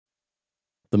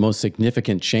The most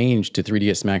significant change to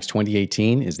 3ds Max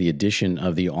 2018 is the addition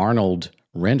of the Arnold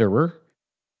renderer.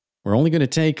 We're only going to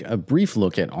take a brief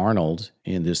look at Arnold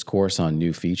in this course on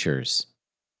new features.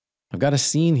 I've got a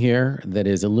scene here that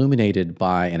is illuminated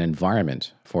by an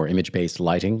environment for image-based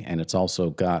lighting, and it's also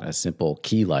got a simple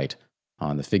key light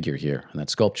on the figure here, on that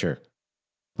sculpture.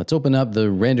 Let's open up the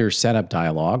Render Setup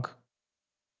dialog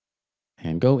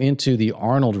and go into the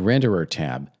Arnold Renderer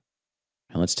tab.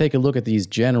 And let's take a look at these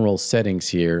general settings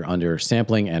here under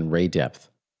Sampling and Ray Depth.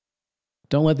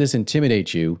 Don't let this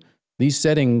intimidate you. These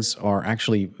settings are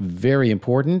actually very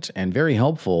important and very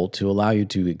helpful to allow you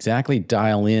to exactly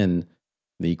dial in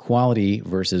the quality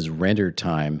versus render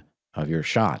time of your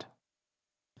shot.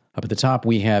 Up at the top,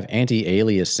 we have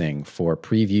anti-aliasing for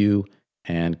preview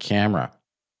and camera.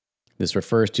 This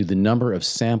refers to the number of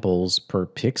samples per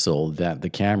pixel that the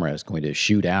camera is going to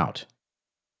shoot out.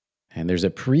 And there's a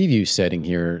preview setting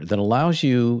here that allows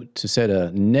you to set a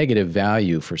negative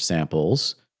value for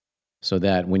samples so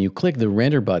that when you click the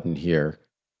render button here,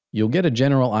 you'll get a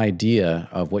general idea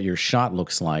of what your shot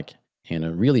looks like in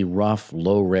a really rough,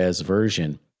 low-res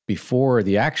version before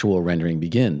the actual rendering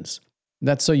begins.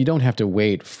 That's so you don't have to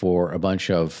wait for a bunch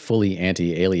of fully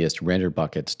anti-aliased render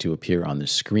buckets to appear on the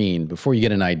screen before you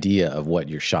get an idea of what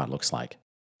your shot looks like.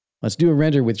 Let's do a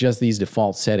render with just these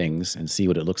default settings and see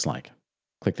what it looks like.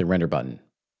 Click the render button.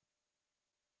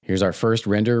 Here's our first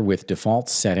render with default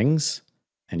settings,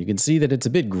 and you can see that it's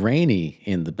a bit grainy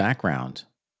in the background.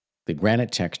 The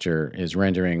granite texture is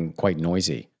rendering quite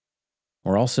noisy.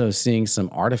 We're also seeing some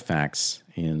artifacts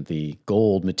in the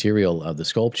gold material of the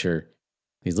sculpture.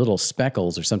 These little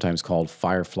speckles are sometimes called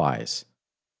fireflies,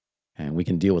 and we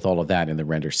can deal with all of that in the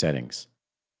render settings.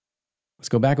 Let's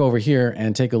go back over here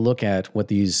and take a look at what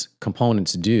these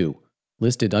components do.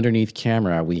 Listed underneath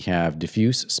camera, we have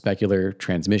diffuse, specular,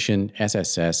 transmission,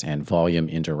 SSS, and volume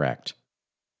indirect.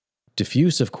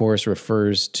 Diffuse, of course,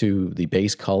 refers to the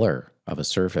base color of a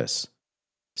surface.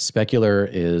 Specular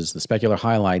is the specular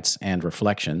highlights and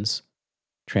reflections.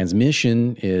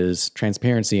 Transmission is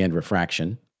transparency and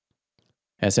refraction.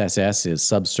 SSS is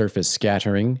subsurface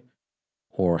scattering,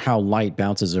 or how light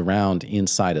bounces around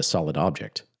inside a solid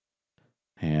object.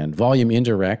 And volume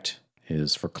indirect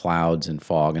is for clouds and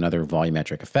fog and other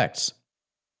volumetric effects.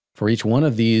 For each one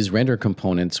of these render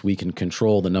components, we can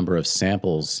control the number of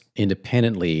samples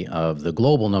independently of the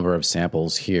global number of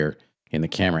samples here in the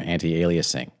camera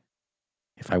anti-aliasing.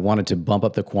 If I wanted to bump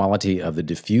up the quality of the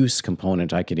diffuse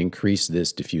component, I could increase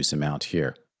this diffuse amount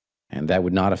here, and that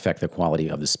would not affect the quality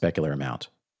of the specular amount.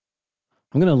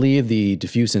 I'm going to leave the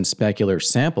diffuse and specular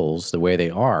samples the way they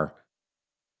are,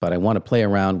 but I want to play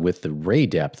around with the ray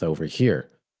depth over here.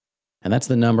 And that's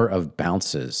the number of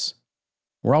bounces.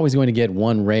 We're always going to get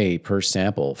one ray per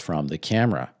sample from the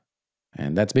camera,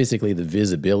 and that's basically the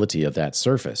visibility of that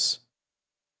surface.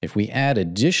 If we add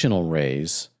additional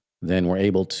rays, then we're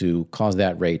able to cause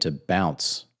that ray to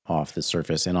bounce off the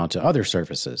surface and onto other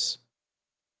surfaces.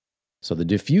 So the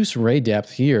diffuse ray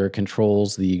depth here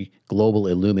controls the global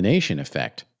illumination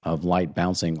effect of light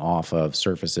bouncing off of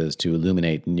surfaces to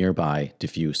illuminate nearby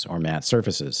diffuse or matte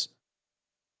surfaces.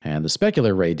 And the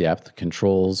specular ray depth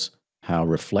controls how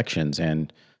reflections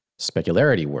and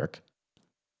specularity work.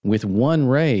 With one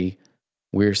ray,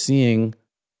 we're seeing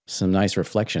some nice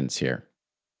reflections here.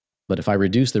 But if I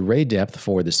reduce the ray depth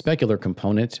for the specular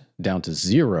component down to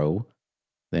 0,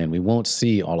 then we won't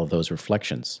see all of those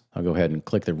reflections. I'll go ahead and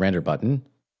click the render button.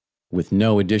 With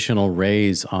no additional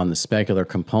rays on the specular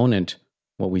component,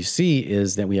 what we see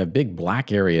is that we have big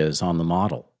black areas on the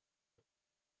model.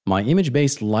 My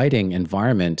image-based lighting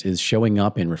environment is showing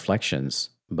up in reflections,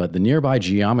 but the nearby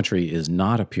geometry is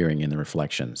not appearing in the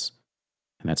reflections.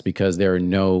 And that's because there are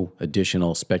no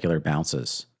additional specular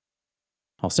bounces.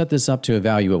 I'll set this up to a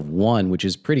value of 1, which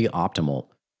is pretty optimal.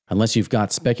 Unless you've got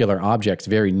specular objects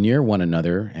very near one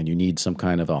another and you need some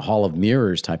kind of a hall of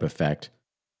mirrors type effect,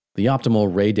 the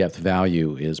optimal ray depth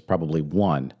value is probably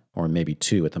 1 or maybe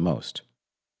 2 at the most.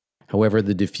 However,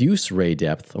 the diffuse ray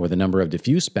depth, or the number of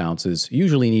diffuse bounces,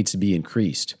 usually needs to be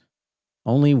increased.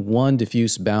 Only one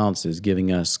diffuse bounce is giving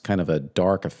us kind of a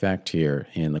dark effect here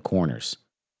in the corners.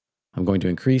 I'm going to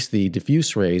increase the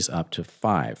diffuse rays up to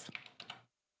 5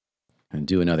 and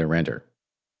do another render.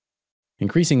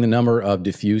 Increasing the number of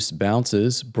diffuse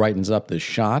bounces brightens up the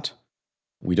shot.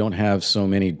 We don't have so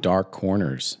many dark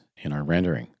corners in our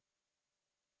rendering.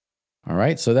 All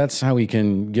right, so that's how we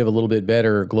can give a little bit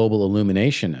better global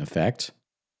illumination effect.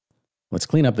 Let's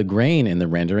clean up the grain in the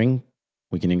rendering.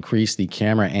 We can increase the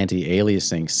camera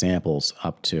anti-aliasing samples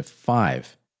up to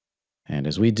 5. And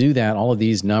as we do that, all of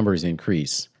these numbers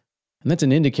increase. And that's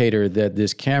an indicator that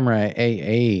this camera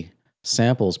AA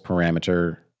samples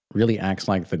parameter really acts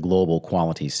like the global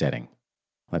quality setting.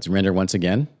 Let's render once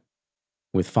again.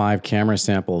 With 5 camera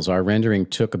samples, our rendering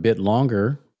took a bit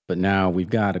longer, but now we've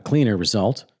got a cleaner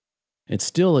result. It's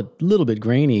still a little bit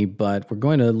grainy, but we're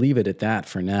going to leave it at that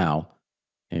for now.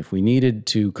 If we needed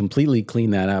to completely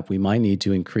clean that up, we might need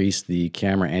to increase the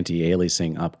camera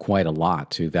anti-aliasing up quite a lot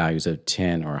to values of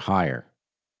 10 or higher.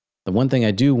 The one thing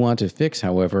I do want to fix,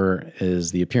 however,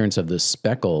 is the appearance of the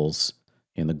speckles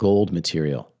in the gold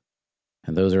material.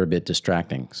 And those are a bit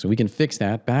distracting. So we can fix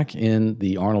that back in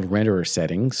the Arnold renderer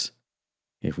settings.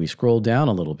 If we scroll down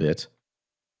a little bit,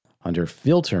 under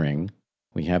filtering,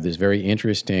 we have this very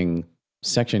interesting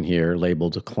section here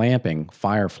labeled clamping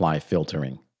firefly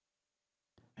filtering.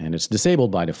 And it's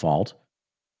disabled by default.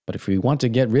 But if we want to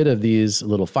get rid of these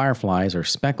little fireflies or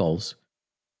speckles,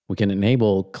 we can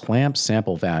enable clamp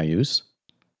sample values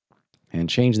and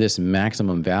change this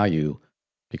maximum value,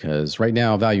 because right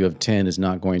now a value of 10 is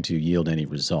not going to yield any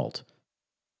result.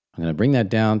 I'm going to bring that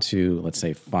down to, let's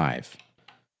say, 5.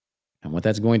 And what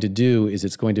that's going to do is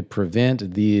it's going to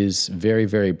prevent these very,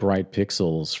 very bright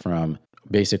pixels from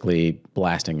basically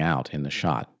blasting out in the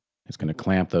shot. It's going to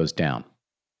clamp those down.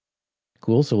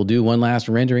 Cool, so we'll do one last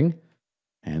rendering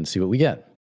and see what we get.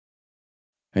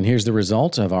 And here's the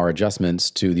result of our adjustments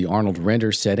to the Arnold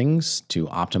render settings to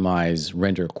optimize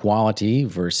render quality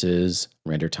versus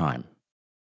render time.